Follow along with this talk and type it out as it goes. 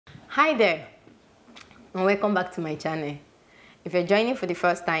Hi there, and welcome back to my channel. If you're joining for the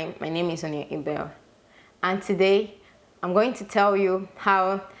first time, my name is Sonia Ibel, and today I'm going to tell you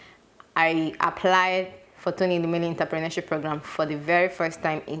how I applied for Tony Elumelu Entrepreneurship Program for the very first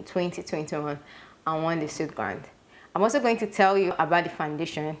time in 2021 and won the seed grant. I'm also going to tell you about the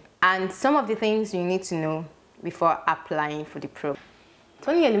foundation and some of the things you need to know before applying for the program.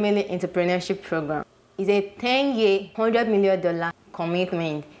 Tony Elumelu Entrepreneurship Program is a 10-year, $100 million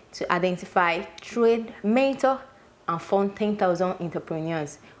commitment to identify, train, mentor, and fund 10,000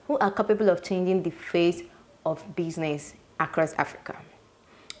 entrepreneurs who are capable of changing the face of business across Africa.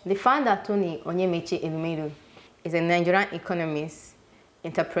 The founder, Tony Onyemechi Elumelu, is a Nigerian economist,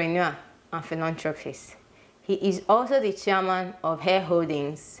 entrepreneur, and philanthropist. He is also the chairman of Hair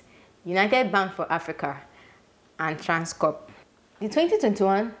Holdings, United Bank for Africa, and Transcorp. The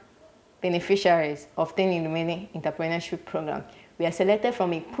 2021 beneficiaries of Tony Elumelu Entrepreneurship Program were selected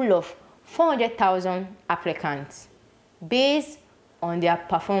from a pool of 400,000 applicants based on their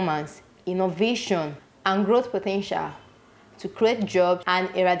performance, innovation, and growth potential to create jobs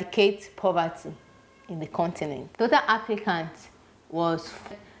and eradicate poverty in the continent. Total applicants was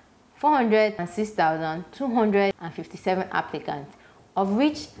 406,257 applicants, of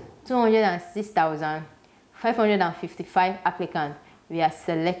which 206,555 applicants were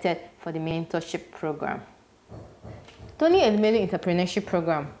selected for the mentorship program. Tony Elumelu Entrepreneurship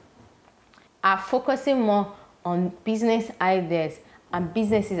Program are focusing more on business ideas and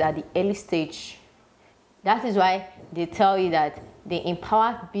businesses at the early stage. That is why they tell you that they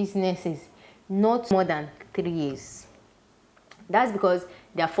empower businesses not more than 3 years. That's because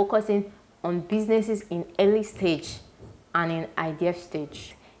they are focusing on businesses in early stage and in idea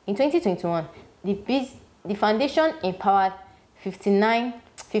stage. In 2021, the foundation empowered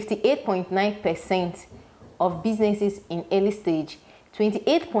 58.9% of businesses in early stage,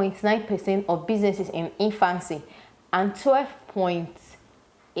 28.9% of businesses in infancy, and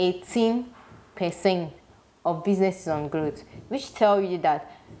 12.18% of businesses on growth, which tell you that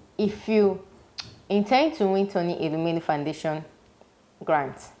if you intend to win Tony Elumelu Foundation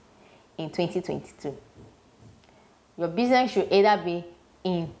grant in 2022, your business should either be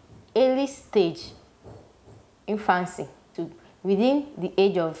in early stage, infancy, to within the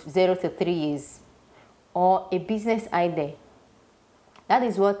age of 0 to 3 years, or a business idea. That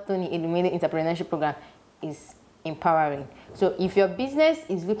is what Tony Elumelu Entrepreneurship Program is empowering. So if your business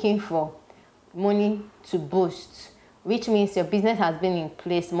is looking for money to boost, which means your business has been in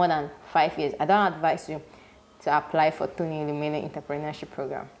place more than 5 years, I don't advise you to apply for Tony Elumelu Entrepreneurship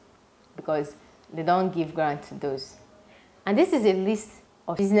Program because they don't give grant to those. And this is a list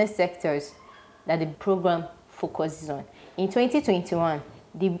of business sectors that the program focuses on. In 2021,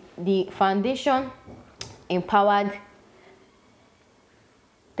 the foundation empowered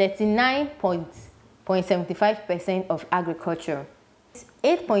 39.75% of agriculture,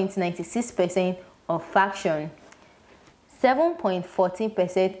 8.96% of fashion,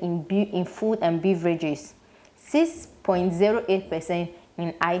 7.14% in food and beverages, 6.08%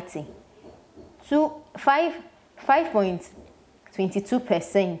 in IT,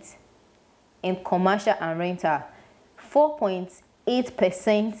 5.22% in commercial and rental,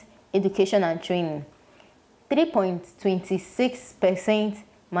 4.8% education and training, 3.26%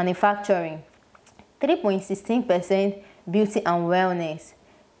 manufacturing, 3.16% beauty and wellness,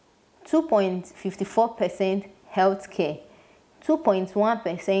 2.54% healthcare,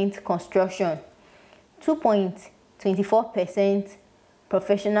 2.1% construction, 2.24%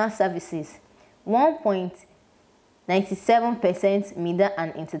 professional services, 1.97% media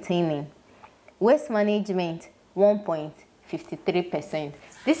and entertainment, waste management, 1.53%.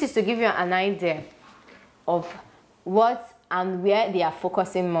 This is to give you an idea of what and where they are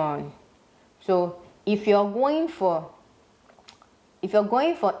focusing more on. So if you're going for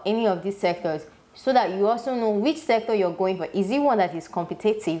any of these sectors, so that you also know which sector you're going for, is it one that is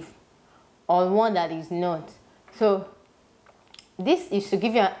competitive or one that is not? So this is to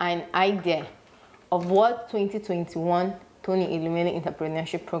give you an idea of what 2021 Tony Elumelu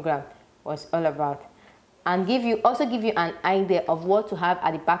Entrepreneurship Program was all about, and also give you an idea of what to have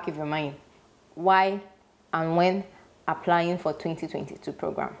at the back of your mind why and when applying for 2022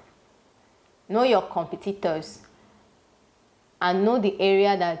 program. Know your competitors and know the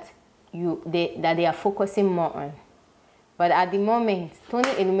area that they are focusing more on. But at the moment,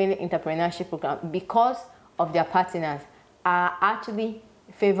 Tony Elumelu Entrepreneurship Program, because of their partners, are actually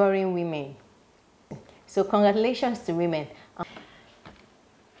favoring women. So congratulations to women.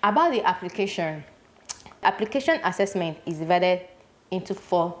 About the application assessment is divided into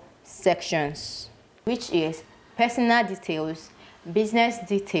 4 sections, which is personal details, business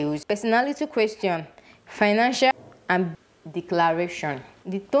details, personality question, financial and declaration.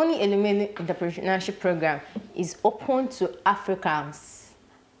 The Tony Elumelu Entrepreneurship Program is open to Africans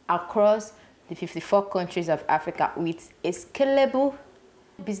across the 54 countries of Africa with a scalable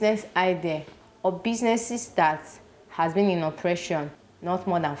business idea or businesses that has been in operation not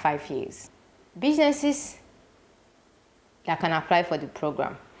more than 5 years. Businesses that can apply for the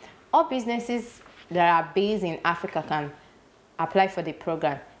program. All businesses that are based in Africa can apply for the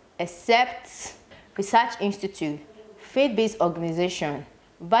program, except research institute, faith-based organization,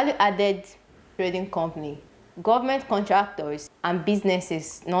 value-added trading company, government contractors, and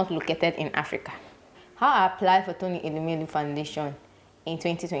businesses not located in Africa. How I applied for Tony Elumelu Foundation in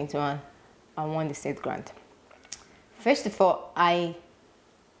 2021 and won the state grant. First of all, I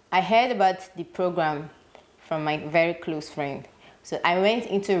heard about the program from my very close friend. So I went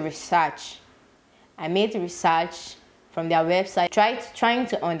into research. I made research from their website, trying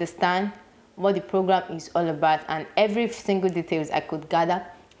to understand what the program is all about and every single details I could gather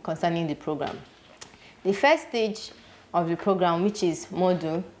concerning the program. The first stage of the program, which is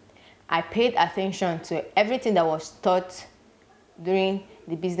module, I paid attention to everything that was taught during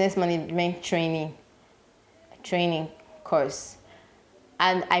the business management training course.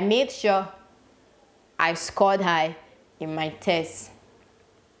 And I made sure I scored high in my test,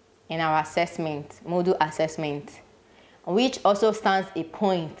 in our assessment, module assessment, which also stands a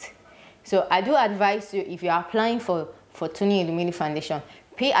point. So I do advise you, if you are applying for Tony Elumelu Foundation,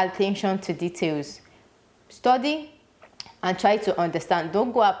 pay attention to details. Study and try to understand.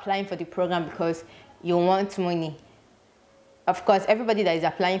 Don't go applying for the program because you want money. Of course, everybody that is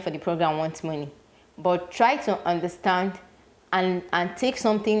applying for the program wants money. But try to understand and take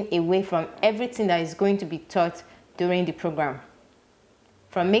something away from everything that is going to be taught during the program.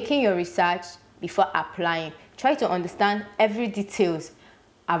 From making your research before applying, try to understand every details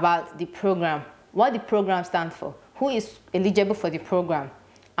about the program, what the program stands for, who is eligible for the program,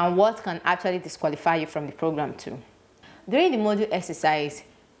 and what can actually disqualify you from the program too. During the module exercise,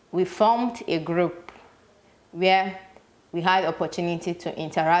 we formed a group where we had opportunity to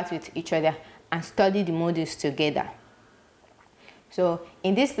interact with each other and study the modules together. So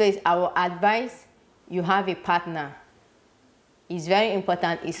in this place, I will advise you have a partner. It's very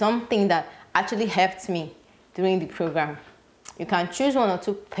important. It's something that actually helped me during the program. You can choose one or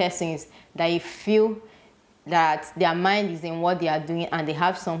two persons that you feel that their mind is in what they are doing and they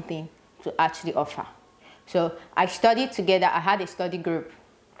have something to actually offer. So I studied together. I had a study group.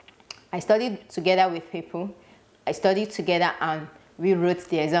 I studied together with people. I studied together and we wrote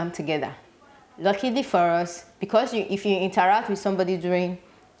the exam together. Luckily for us, because if you interact with somebody during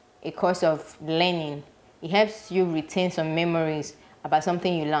a course of learning, it helps you retain some memories about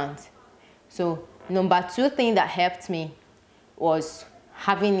something you learned. So number two thing that helped me was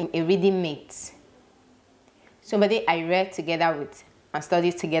having a reading mate. Somebody I read together with and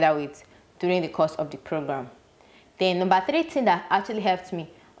studied together with during the course of the program. Then number three thing that actually helped me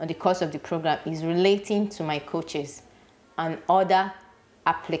on the course of the program is relating to my coaches and other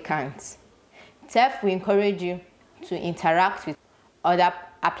applicants. TEF will encourage you to interact with other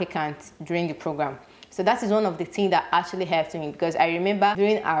applicants during the program. So that is one of the things that actually helped me, because I remember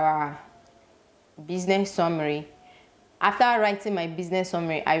during our business summary, after writing my business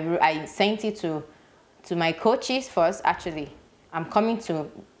summary, I sent it to my coaches first. Actually, I'm coming to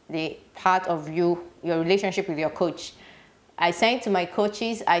the part of your relationship with your coach. I sent to my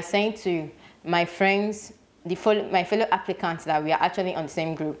coaches, I sent to my friends, my fellow applicants that we are actually on the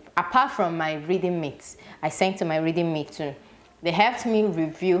same group. Apart from my reading mates, I sent to my reading mate too. They helped me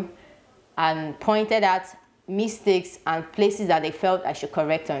review and pointed out mistakes and places that they felt I should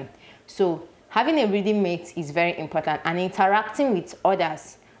correct on. So having a reading mate is very important, and interacting with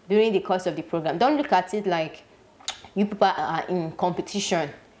others during the course of the program. Don't look at it like you people are in competition.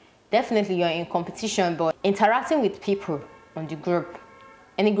 Definitely you're in competition, but interacting with people on the group,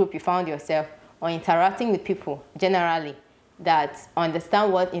 any group you found yourself, or interacting with people generally that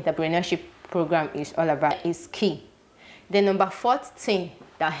understand what entrepreneurship program is all about is key. The number fourth thing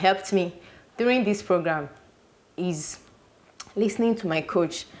that helped me during this program is listening to my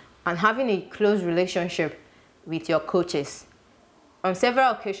coach and having a close relationship with your coaches. On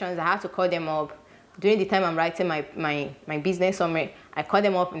several occasions, I had to call them up. During the time I'm writing my business summary, I called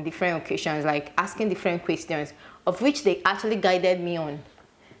them up in different occasions, like asking different questions, of which they actually guided me on.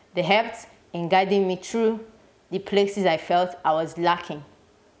 They helped in guiding me through the places I felt I was lacking.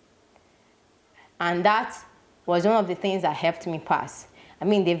 And that was one of the things that helped me pass. I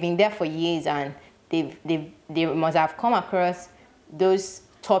mean, they've been there for years, and they must have come across those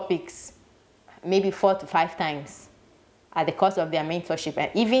topics maybe 4 to 5 times. at the cost of their mentorship,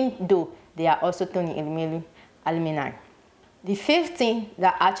 and even though they are also Tony Elumelu alumni. The fifth thing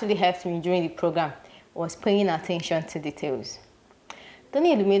that actually helped me during the program was paying attention to details.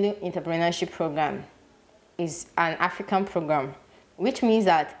 Tony Elumelu Entrepreneurship Program is an African program, which means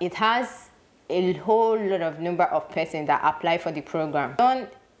that it has a whole lot of number of persons that apply for the program. Don't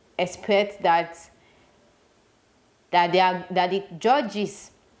expect that the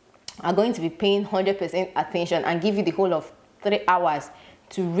judges are going to be paying 100% attention and give you the whole of 3 hours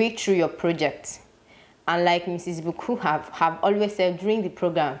to read through your project. And like Mrs. Buku have always said during the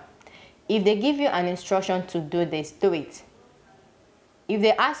program, if they give you an instruction to do this, do it. If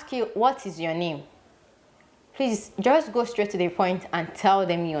they ask you, what is your name? Please just go straight to the point and tell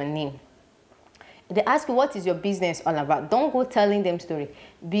them your name. If they ask you, what is your business all about? Don't go telling them story.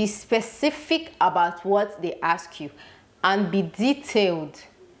 Be specific about what they ask you and be detailed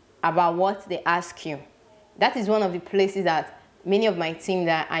about what they ask you. That is one of the places that many of my team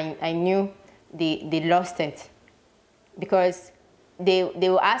that I knew they lost it, because they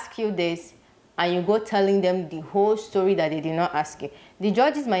will ask you this and you go telling them the whole story that they did not ask you. The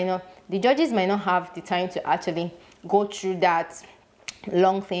judges might not have the time to actually go through that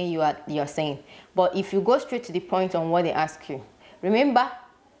long thing you're saying. But if you go straight to the point on what they ask you, remember,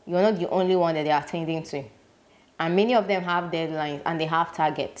 you're not the only one that they are attending to, and many of them have deadlines and they have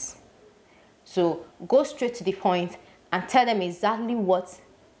targets. So go straight to the point and tell them exactly what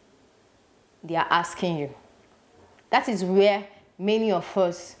they are asking you. That is where many of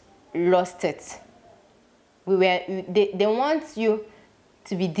us lost it. They want you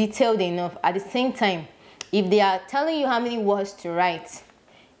to be detailed enough. At the same time, if they are telling you how many words to write,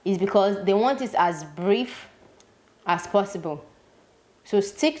 it's because they want it as brief as possible. So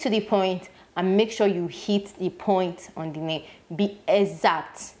stick to the point and make sure you hit the point on the nail. Be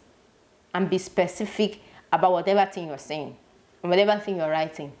exact and be specific about whatever thing you're saying and whatever thing you're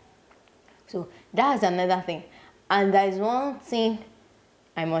writing. So that's another thing. And there is one thing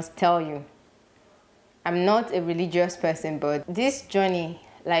I must tell you. I'm not a religious person, but this journey,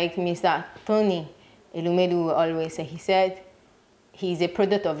 like Mr. Tony Elumelu will always say, he said he's a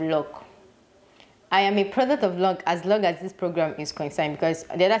product of luck. I am a product of luck as long as this program is concerned, because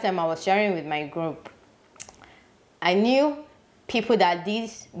the other time I was sharing with my group, I knew people that did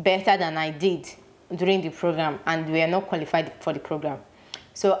better than I did during the program and were not qualified for the program.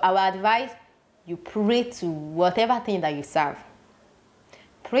 So I would advise you pray to whatever thing that you serve.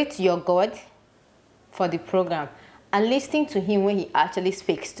 Pray to your God for the program and listen to him when he actually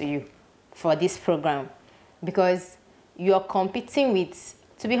speaks to you for this program, because you're competing with,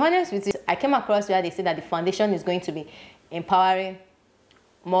 to be honest with you, I came across where they say that the foundation is going to be empowering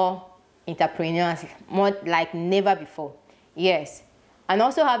more entrepreneurs, more like never before. Yes. And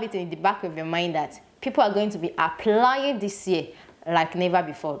also have it in the back of your mind that people are going to be applying this year like never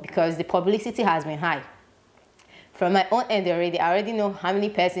before, because the publicity has been high. From my own end already, I already know how many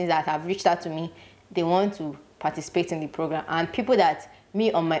persons that have reached out to me, they want to participate in the program, and people that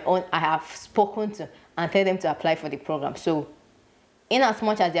me on my own I have spoken to and tell them to apply for the program. So in as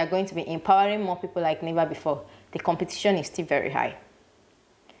much as they are going to be empowering more people like never before, the competition is still very high.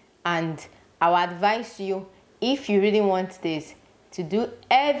 And I would advise you, if you really want this, to do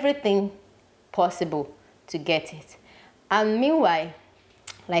everything possible to get it. And meanwhile,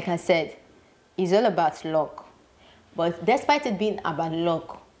 like I said, it's all about luck. But despite it being about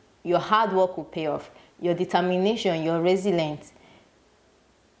luck, your hard work will pay off. Your determination, your resilience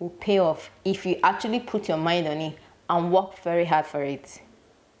will pay off if you actually put your mind on it and work very hard for it.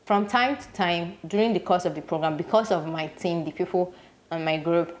 From time to time, during the course of the program, because of my team, the people on my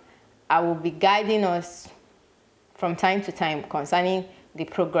group, I will be guiding us from time to time concerning the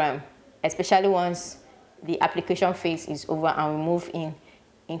program, especially once the application phase is over and we move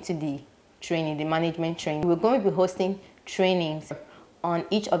into the training, the management training. We're going to be hosting trainings on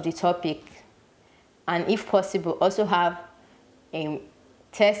each of the topics, and if possible, also have a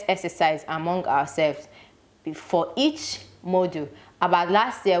test exercise among ourselves for each module. About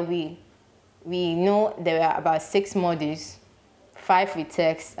last year, we know there were about 6 modules, 5 with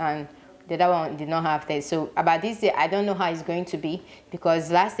text, and the other one did not have text. So about this year, I don't know how it's going to be,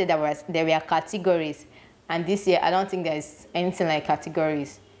 because last year there were categories, and this year I don't think there's anything like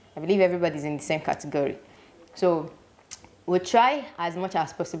categories. I believe everybody's in the same category. So we'll try as much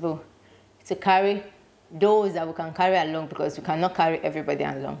as possible to carry those that we can carry along, because we cannot carry everybody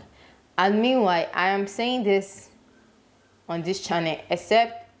along. And meanwhile, I am saying this on this channel,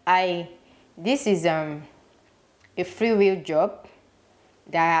 except this is a free will job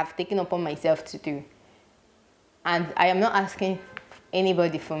that I have taken upon myself to do. And I am not asking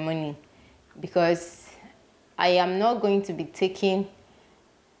anybody for money, because I am not going to be taking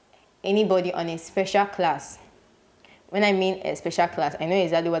anybody on a special class. When I mean a special class, I know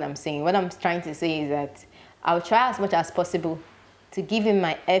exactly what I'm saying. What I'm trying to say is that I'll try as much as possible to give in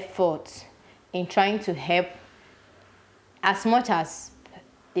my effort in trying to help as much as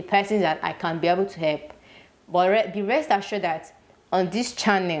the persons that I can be able to help. But be rest assured that on this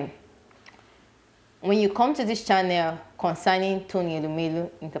channel, when you come to this channel concerning Tony Elumelu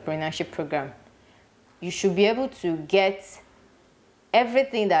Entrepreneurship Program, you should be able to get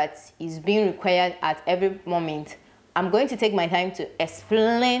everything that is being required at every moment. I'm going to take my time to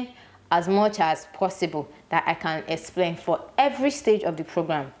explain as much as possible that I can explain for every stage of the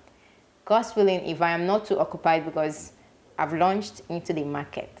program. God's willing, if I am not too occupied, because I've launched into the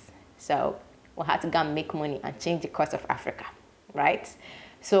market. So we'll have to go and make money and change the course of Africa, right?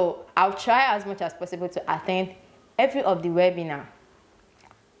 So I'll try as much as possible to attend every of the webinar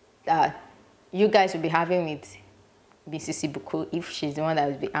that you guys will be having with BCC Buku, if she's the one that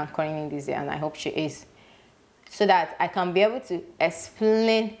will be anchoring in this year, and I hope she is, so that I can be able to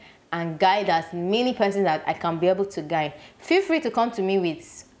explain and guide as many persons that I can be able to guide. Feel free to come to me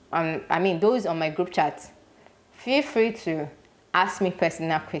with, those on my group chat. Feel free to ask me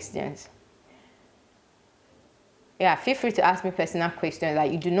personal questions. Yeah, feel free to ask me personal questions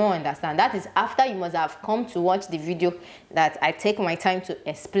that you do not understand. That is after you must have come to watch the video that I take my time to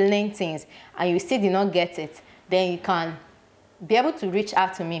explain things and you still did not get it. Then you can be able to reach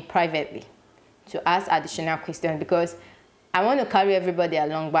out to me privately to ask additional questions, because I want to carry everybody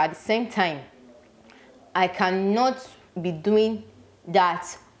along, but at the same time, I cannot be doing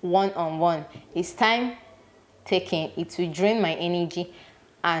that one-on-one. It's time taking. It will drain my energy.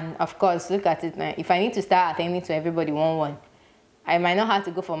 And of course, look at it now. If I need to start attending to everybody one-on-one, I might not have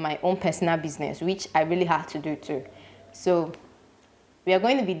to go for my own personal business, which I really have to do too. So we are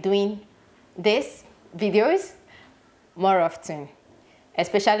going to be doing these videos more often,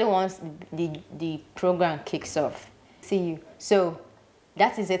 especially once the program kicks off. See you. So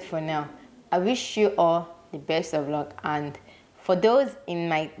that is it for now. I wish you all the best of luck. And for those in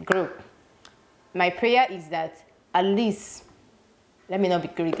my group, my prayer is that at least, let me not be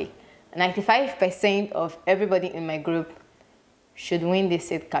greedy, 95% of everybody in my group should win this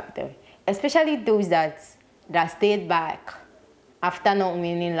seed capital, especially those that stayed back after not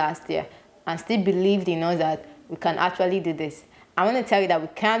winning last year and still believed in us that we can actually do this. I want to tell you that we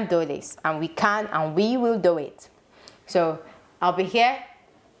can do this, and we can, and we will do it. So I'll be here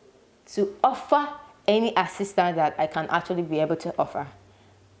to offer any assistance that I can actually be able to offer.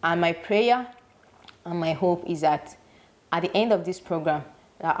 And my prayer and my hope is that at the end of this program,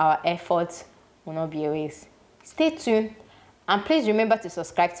 that our efforts will not be a waste. Stay tuned, and please remember to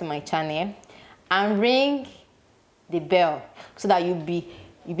subscribe to my channel and ring the bell so that you'll be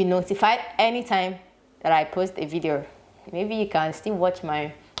notified anytime that I post a video. Maybe you can still watch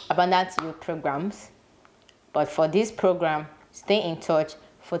my Abundant Youth programs, but for this program, stay in touch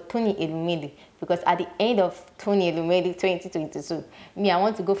for Tony Elumelu, because at the end of Tony Elumelu 2022, I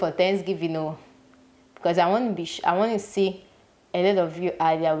want to go for Thanksgiving, because I want to see a lot of you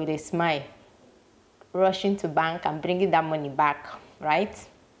out there with a smile, rushing to bank and bringing that money back, right?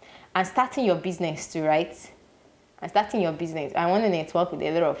 And starting your business too, right? And starting your business. I want to network with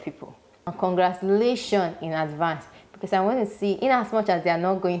a lot of people. And congratulations in advance, because I want to see, in as much as they are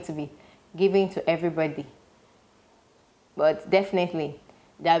not going to be giving to everybody, but definitely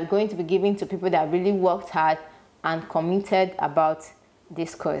they are going to be giving to people that really worked hard and committed about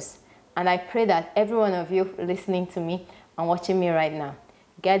this course. And I pray that every one of you listening to me and watching me right now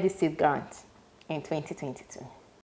get this seed grant in 2022.